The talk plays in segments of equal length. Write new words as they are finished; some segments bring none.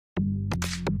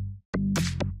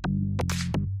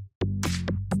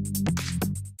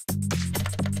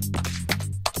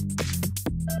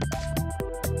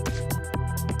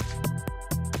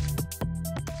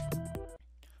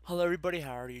Hello everybody,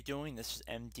 how are you doing? This is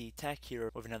MD Tech here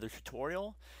with another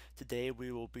tutorial. Today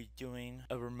we will be doing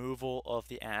a removal of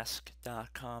the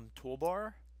Ask.com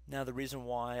toolbar. Now the reason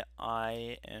why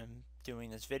I am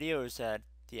doing this video is that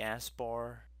the Ask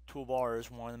Bar toolbar is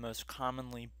one of the most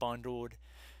commonly bundled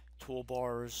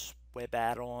toolbars, web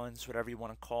add-ons, whatever you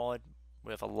want to call it.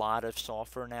 We have a lot of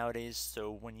software nowadays,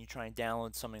 so when you try and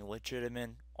download something legitimate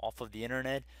off of the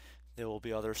internet, there will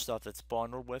be other stuff that's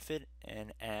bundled with it,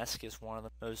 and Ask is one of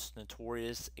the most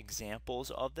notorious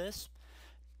examples of this.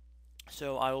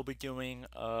 So I will be doing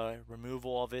a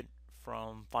removal of it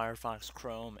from Firefox,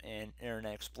 Chrome, and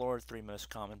Internet Explorer, three most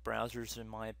common browsers in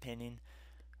my opinion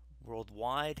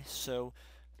worldwide. So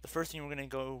the first thing we're going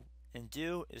to go and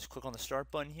do is click on the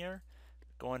Start button here,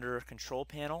 go under Control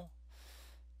Panel,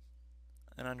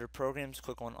 and under Programs,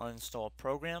 click on Uninstall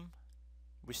Program.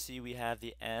 We see we have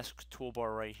the Ask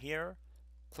toolbar right here.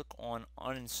 Click on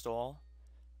Uninstall.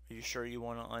 Are you sure you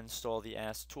want to uninstall the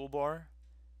Ask toolbar?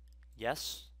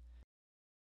 Yes.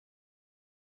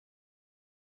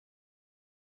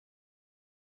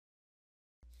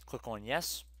 Click on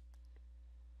Yes.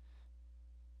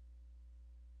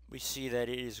 We see that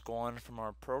it is gone from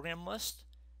our program list.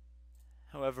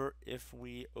 However, if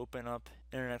we open up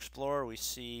Internet Explorer, we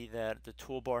see that the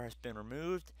toolbar has been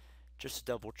removed. Just to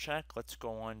double check, let's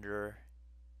go under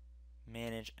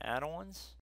Manage Add-ons.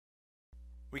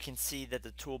 We can see that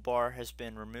the toolbar has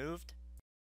been removed.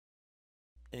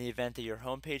 In the event that your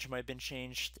homepage might have been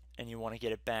changed and you want to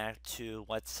get it back to,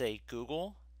 let's say,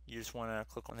 Google, you just want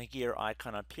to click on the gear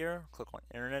icon up here, click on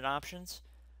Internet Options,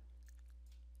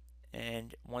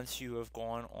 and once you have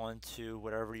gone on to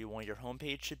whatever you want your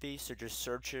homepage to be, so just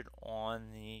search it on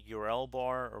the URL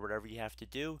bar or whatever you have to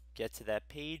do, get to that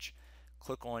page,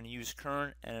 click on Use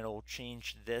Current, and it'll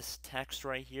change this text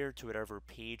right here to whatever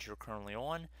page you're currently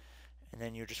on, and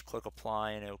then you just click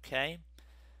Apply and OK.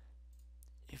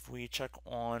 If we check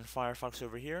on Firefox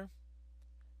over here,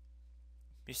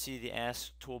 you see the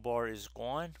Ask toolbar is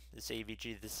gone. This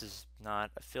AVG, this is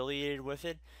not affiliated with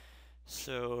it.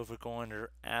 So if we go under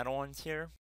add-ons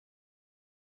here,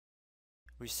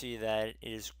 we see that it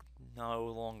is no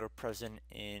longer present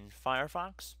in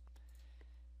Firefox.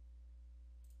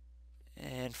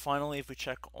 And finally, if we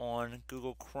check on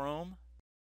Google Chrome,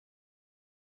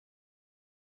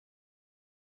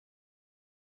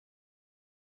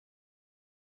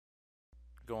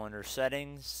 go under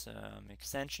settings,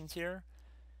 extensions here,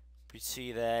 we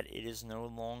see that it is no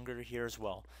longer here as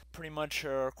well. Pretty much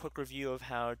a quick review of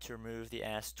how to remove the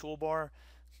Ask toolbar.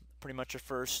 Pretty much the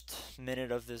first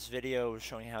minute of this video was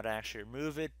showing how to actually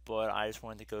remove it, but I just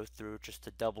wanted to go through just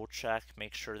to double check,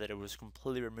 make sure that it was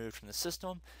completely removed from the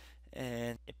system,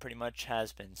 and it pretty much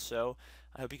has been. So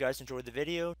I hope you guys enjoyed the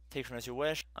video. Take it as you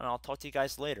wish, and I'll talk to you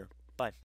guys later. Bye.